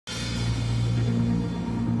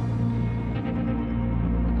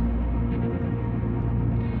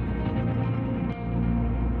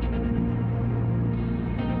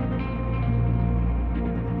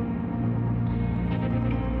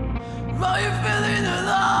feeling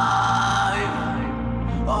alive?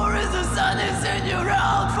 Or is the sadness in your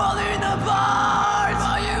heart falling apart?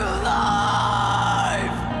 Are you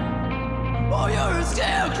alive? Or you're a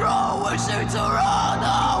scarecrow wishing to run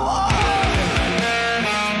away?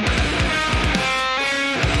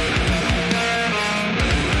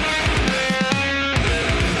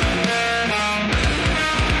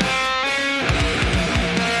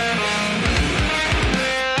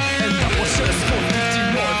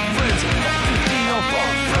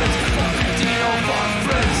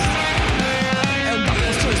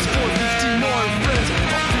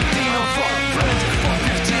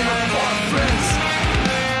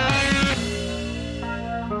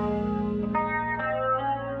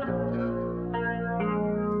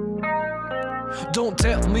 Don't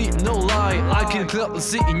tell me no lie, I can clearly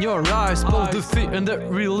see in your eyes both the fear and the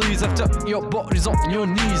release after your body's on your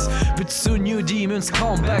knees. But soon your demons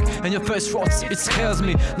come back and your face rots, it scares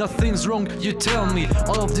me. Nothing's wrong, you tell me,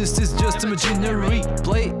 all of this is just imaginary.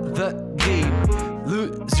 Play the game,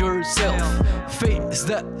 lose yourself, face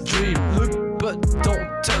that dream. Look but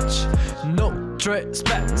don't touch, no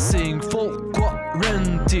trespassing, full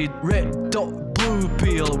quarantined. Red or blue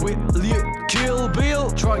pill, will you kill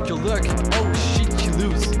Bill? Try your luck, oh shit you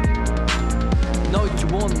lose. Now you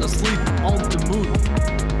wanna sleep on the moon,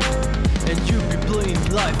 and you be playing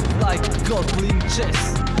life like God playing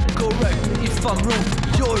chess. Correct me if I'm wrong,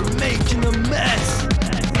 you're making a